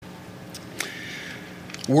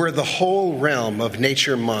Were the whole realm of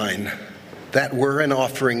nature mine, that were an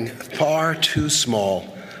offering far too small,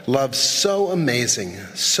 love so amazing,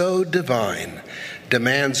 so divine,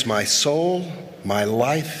 demands my soul, my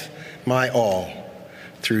life, my all,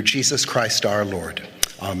 through Jesus Christ our Lord.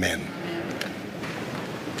 Amen.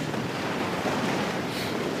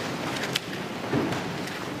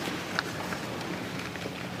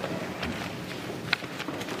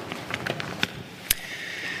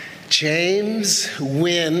 James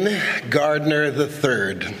Wynne Gardner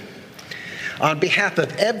III. On behalf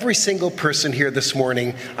of every single person here this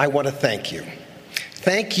morning, I want to thank you.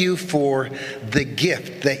 Thank you for the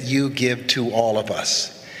gift that you give to all of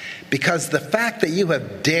us. Because the fact that you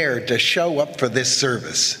have dared to show up for this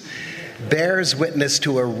service bears witness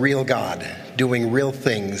to a real God doing real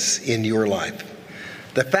things in your life.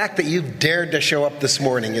 The fact that you've dared to show up this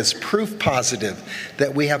morning is proof positive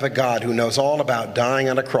that we have a God who knows all about dying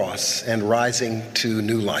on a cross and rising to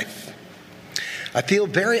new life. I feel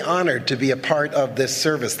very honored to be a part of this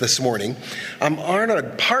service this morning. I'm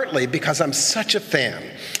honored partly because I'm such a fan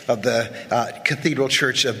of the Cathedral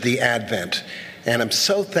Church of the Advent, and I'm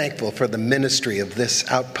so thankful for the ministry of this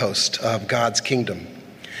outpost of God's kingdom.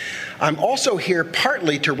 I'm also here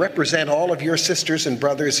partly to represent all of your sisters and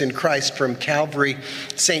brothers in Christ from Calvary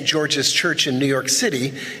St. George's Church in New York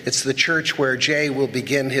City. It's the church where Jay will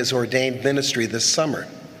begin his ordained ministry this summer.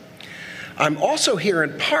 I'm also here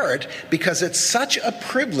in part because it's such a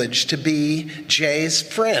privilege to be Jay's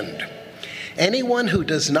friend. Anyone who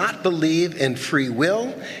does not believe in free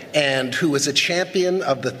will and who is a champion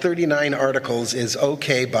of the 39 Articles is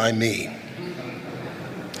okay by me.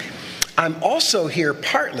 I'm also here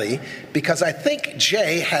partly because I think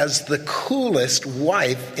Jay has the coolest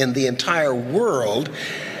wife in the entire world,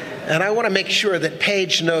 and I want to make sure that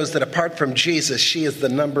Paige knows that apart from Jesus, she is the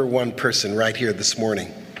number one person right here this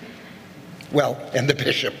morning. Well, and the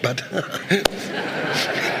bishop, but...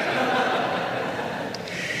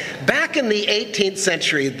 Back in the 18th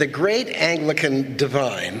century, the great Anglican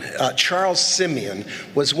divine, Charles Simeon,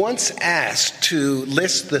 was once asked to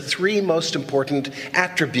list the three most important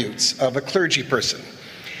attributes of a clergy person.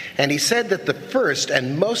 And he said that the first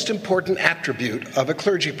and most important attribute of a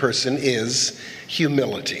clergy person is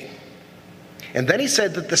humility. And then he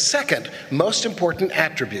said that the second most important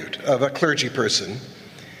attribute of a clergy person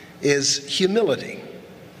is humility.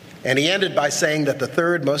 And he ended by saying that the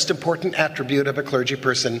third most important attribute of a clergy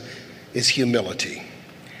person is humility.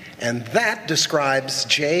 And that describes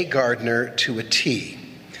Jay Gardner to a T.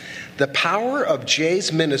 The power of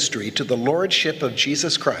Jay's ministry to the Lordship of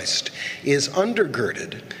Jesus Christ is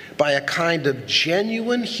undergirded by a kind of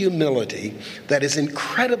genuine humility that is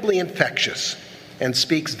incredibly infectious and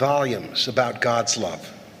speaks volumes about God's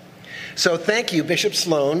love. So thank you, Bishop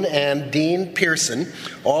Sloan and Dean Pearson.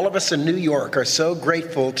 All of us in New York are so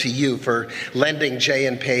grateful to you for lending Jay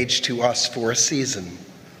and Paige to us for a season.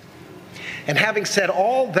 And having said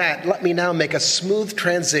all that, let me now make a smooth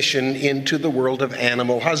transition into the world of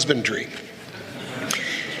animal husbandry.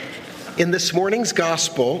 In this morning's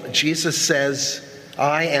gospel, Jesus says,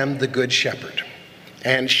 "I am the good shepherd."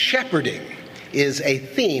 And shepherding is a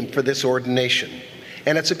theme for this ordination.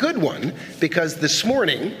 And it's a good one because this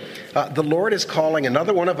morning, the Lord is calling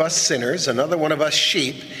another one of us sinners, another one of us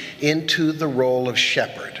sheep, into the role of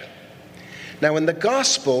shepherd. Now, in the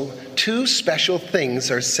gospel, two special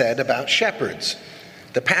things are said about shepherds.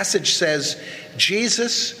 The passage says,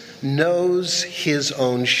 Jesus knows his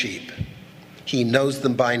own sheep. He knows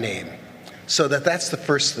them by name. So that's the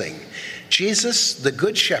first thing. Jesus, the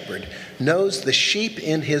good shepherd, knows the sheep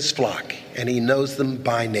in his flock, and he knows them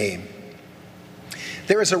by name.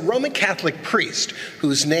 There is a Roman Catholic priest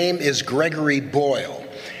whose name is Gregory Boyle.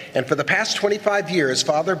 And for the past 25 years,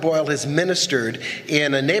 Father Boyle has ministered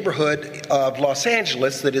in a neighborhood of Los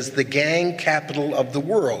Angeles that is the gang capital of the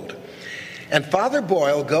world. And Father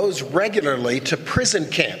Boyle goes regularly to prison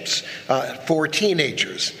camps for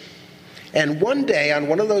teenagers. And one day on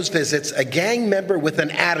one of those visits, a gang member with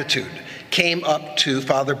an attitude came up to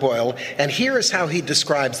Father Boyle, and here is how he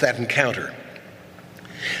describes that encounter.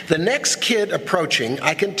 The next kid approaching,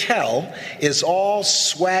 I can tell, is all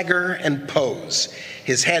swagger and pose.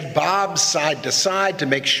 His head bobs side to side to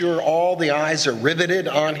make sure all the eyes are riveted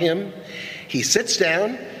on him. He sits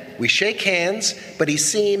down, we shake hands, but he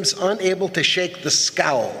seems unable to shake the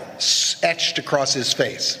scowl etched across his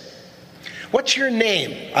face. "What's your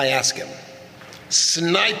name?" I ask him.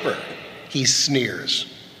 "Sniper," he sneers.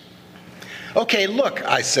 "Okay, look,"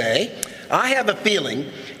 I say, "I have a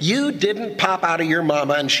feeling you didn't pop out of your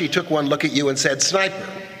mama and she took one look at you and said, 'Sniper.'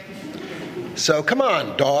 So come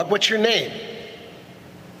on, dog, what's your name?"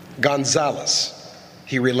 "Gonzalez."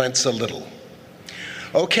 He relents a little.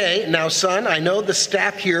 Okay, now son, I know the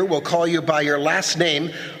staff here will call you by your last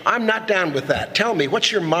name. I'm not down with that. Tell me,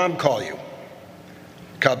 what's your mom call you?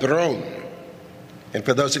 Cabron. And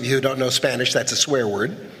for those of you who don't know Spanish, that's a swear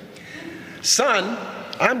word. Son,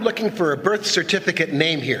 I'm looking for a birth certificate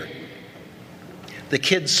name here. The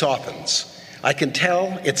kid softens. I can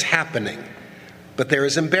tell it's happening, but there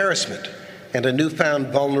is embarrassment and a newfound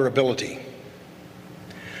vulnerability.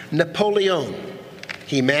 Napoleon,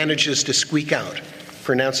 he manages to squeak out,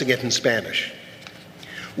 pronouncing it in Spanish.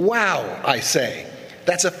 Wow, I say,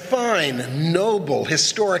 that's a fine, noble,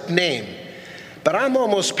 historic name. But I'm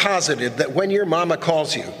almost positive that when your mama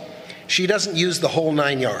calls you, she doesn't use the whole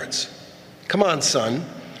 9 yards. Come on, son.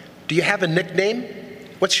 Do you have a nickname?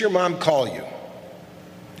 What's your mom call you?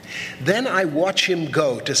 Then I watch him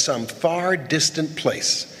go to some far distant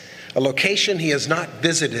place, a location he has not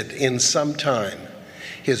visited in some time.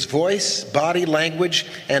 His voice, body language,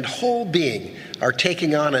 and whole being are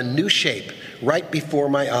taking on a new shape right before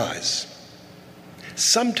my eyes.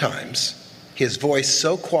 Sometimes, his voice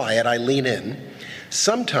so quiet I lean in.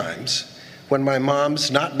 Sometimes, when my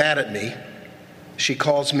mom's not mad at me, she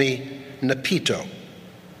calls me Napito.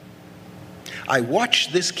 I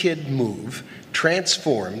watch this kid move,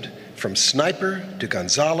 transformed from Sniper to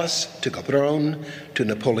Gonzales to Cabron to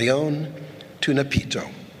Napoleon to Napito.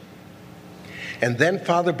 And then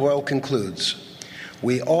Father Boyle concludes,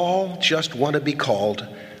 we all just want to be called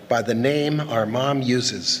by the name our mom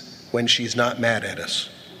uses when she's not mad at us.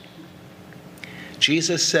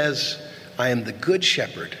 Jesus says, I am the good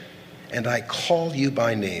shepherd, and I call you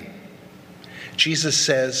by name. Jesus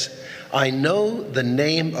says, I know the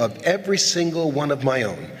name of every single one of my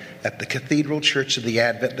own at the Cathedral Church of the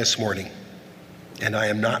Advent this morning, and I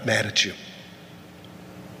am not mad at you.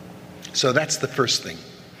 So that's the first thing.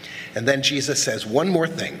 And then Jesus says one more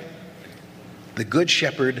thing. The good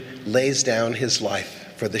shepherd lays down his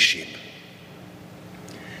life for the sheep.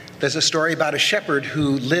 There's a story about a shepherd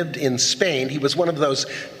who lived in Spain. He was one of those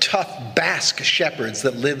tough Basque shepherds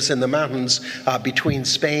that lives in the mountains between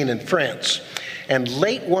Spain and France. And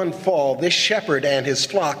late one fall, this shepherd and his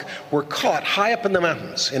flock were caught high up in the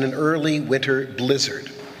mountains in an early winter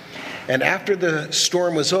blizzard. And after the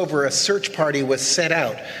storm was over, a search party was sent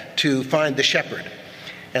out to find the shepherd.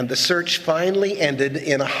 And the search finally ended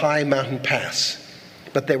in a high mountain pass.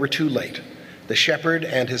 But they were too late. The shepherd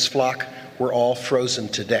and his flock were all frozen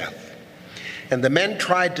to death. And the men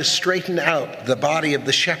tried to straighten out the body of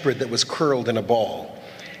the shepherd that was curled in a ball.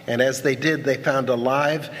 And as they did, they found a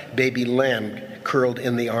live baby lamb curled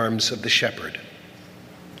in the arms of the shepherd.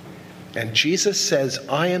 And Jesus says,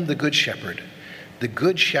 I am the good shepherd. The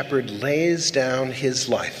good shepherd lays down his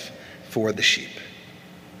life for the sheep.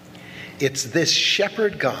 It's this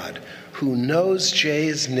shepherd God who knows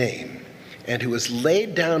Jay's name and who has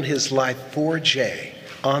laid down his life for Jay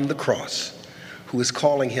on the cross, who is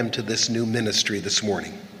calling him to this new ministry this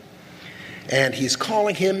morning. And he's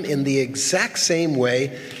calling him in the exact same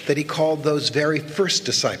way that he called those very first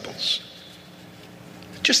disciples.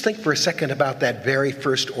 Just think for a second about that very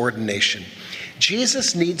first ordination.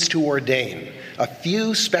 Jesus needs to ordain a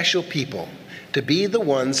few special people to be the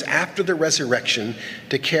ones after the resurrection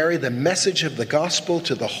to carry the message of the gospel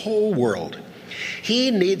to the whole world. He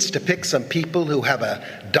needs to pick some people who have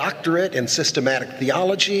a doctorate in systematic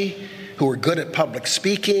theology, who are good at public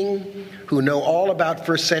speaking, who know all about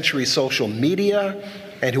first century social media,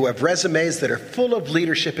 and who have resumes that are full of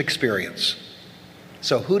leadership experience.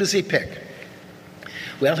 So who does he pick?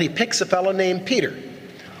 Well, he picks a fellow named Peter,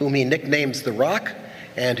 whom he nicknames the Rock,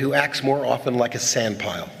 and who acts more often like a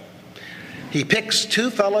sandpile. He picks two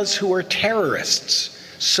fellows who are terrorists,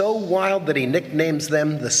 so wild that he nicknames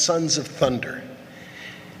them the Sons of Thunder.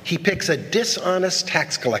 He picks a dishonest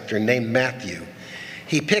tax collector named Matthew.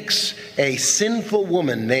 He picks a sinful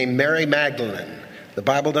woman named Mary Magdalene. The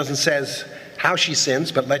Bible doesn't say how she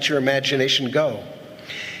sins, but let your imagination go.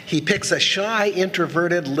 He picks a shy,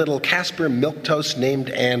 introverted little Casper milquetoast named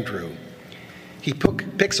Andrew. He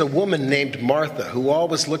picks a woman named Martha, who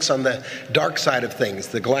always looks on the dark side of things,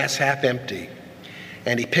 the glass half empty.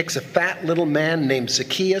 And he picks a fat little man named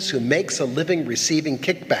Zacchaeus, who makes a living receiving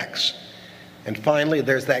kickbacks. And finally,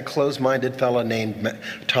 there's that close-minded fellow named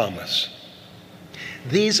Thomas.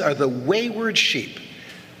 These are the wayward sheep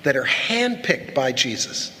that are handpicked by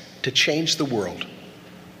Jesus to change the world.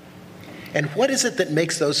 And what is it that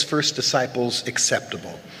makes those first disciples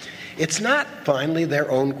acceptable? It's not finally their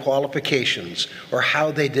own qualifications or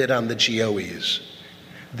how they did on the GOEs.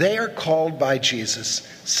 They are called by Jesus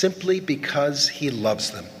simply because he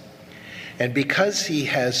loves them, and because he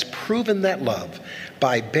has proven that love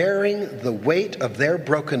by bearing the weight of their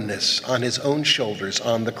brokenness on his own shoulders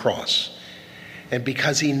on the cross. and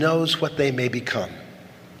because he knows what they may become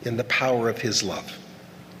in the power of his love.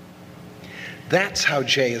 That's how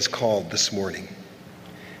Jay is called this morning.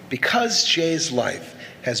 Because Jay's life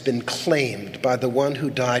has been claimed by the one who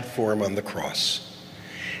died for him on the cross,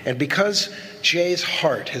 and because Jay's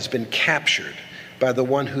heart has been captured by the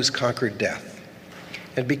one who's conquered death,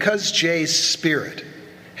 and because Jay's spirit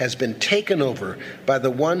has been taken over by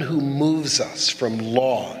the one who moves us from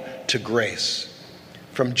law to grace,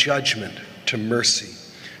 from judgment to mercy,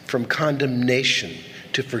 from condemnation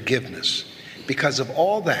to forgiveness. Because of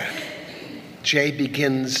all that, Jay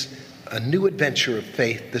begins a new adventure of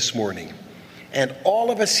faith this morning. And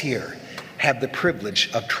all of us here have the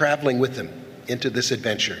privilege of traveling with him into this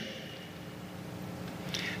adventure.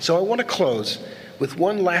 So I want to close with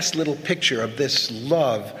one last little picture of this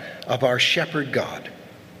love of our shepherd God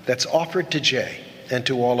that's offered to Jay and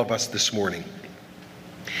to all of us this morning.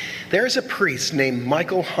 There's a priest named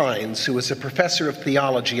Michael Hines who is a professor of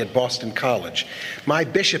theology at Boston College. My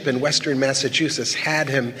bishop in Western Massachusetts had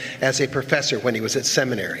him as a professor when he was at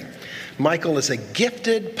seminary. Michael is a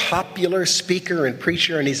gifted, popular speaker and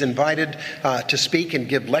preacher, and he's invited to speak and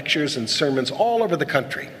give lectures and sermons all over the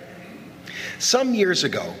country. Some years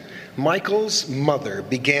ago, Michael's mother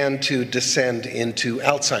began to descend into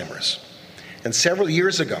Alzheimer's. And several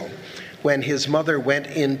years ago, when his mother went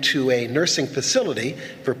into a nursing facility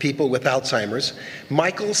for people with Alzheimer's,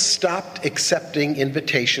 Michael stopped accepting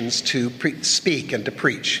invitations to speak and to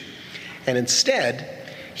preach. And instead,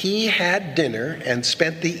 he had dinner and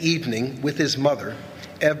spent the evening with his mother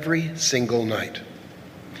every single night.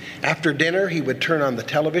 After dinner, he would turn on the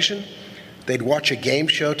television. They'd watch a game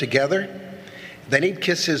show together. Then he'd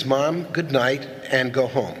kiss his mom goodnight and go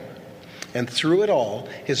home. And through it all,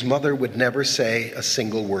 his mother would never say a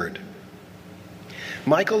single word.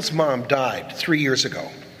 Michael's mom died 3 years ago.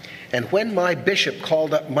 And when my bishop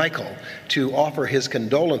called up Michael to offer his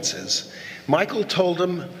condolences, Michael told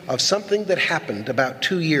him of something that happened about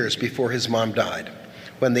 2 years before his mom died,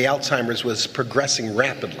 when the Alzheimer's was progressing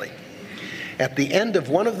rapidly. At the end of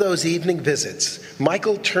one of those evening visits,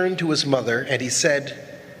 Michael turned to his mother and he said,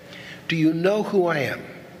 "Do you know who I am?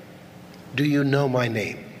 Do you know my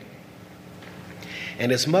name?"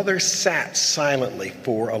 And his mother sat silently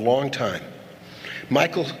for a long time.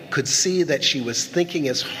 Michael could see that she was thinking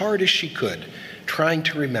as hard as she could, trying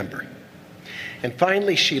to remember. And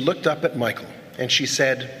finally, she looked up at Michael and she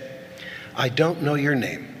said, "I don't know your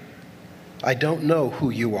name. I don't know who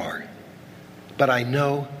you are, but I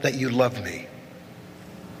know that you love me."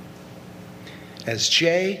 As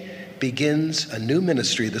Jay begins a new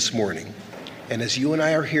ministry this morning, and as you and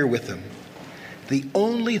I are here with him, the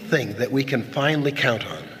only thing that we can finally count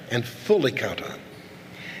on and fully count on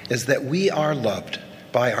is that we are loved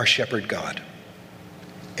by our shepherd God,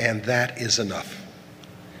 and that is enough.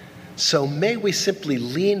 So may we simply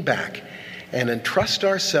lean back and entrust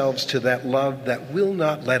ourselves to that love that will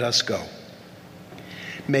not let us go.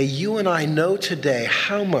 May you and I know today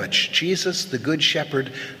how much Jesus, the Good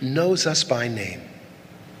Shepherd, knows us by name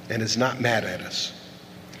and is not mad at us.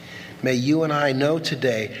 May you and I know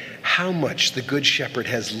today how much the Good Shepherd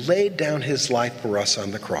has laid down his life for us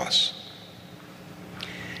on the cross.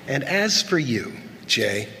 And as for you,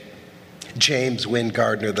 Jay, James Wynn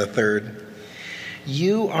Gardner III,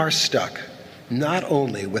 you are stuck not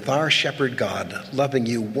only with our shepherd God loving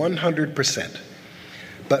you 100%,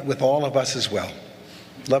 but with all of us as well,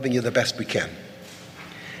 loving you the best we can.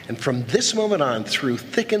 And from this moment on, through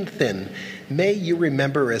thick and thin, may you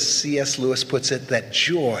remember, as C.S. Lewis puts it, that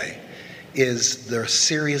joy is the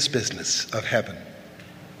serious business of heaven.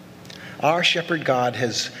 Our shepherd God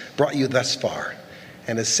has brought you thus far.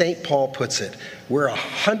 And as St. Paul puts it, we're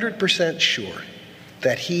 100% sure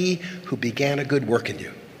that he who began a good work in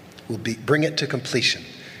you will bring it to completion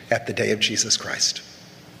at the day of Jesus Christ.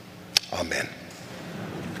 Amen.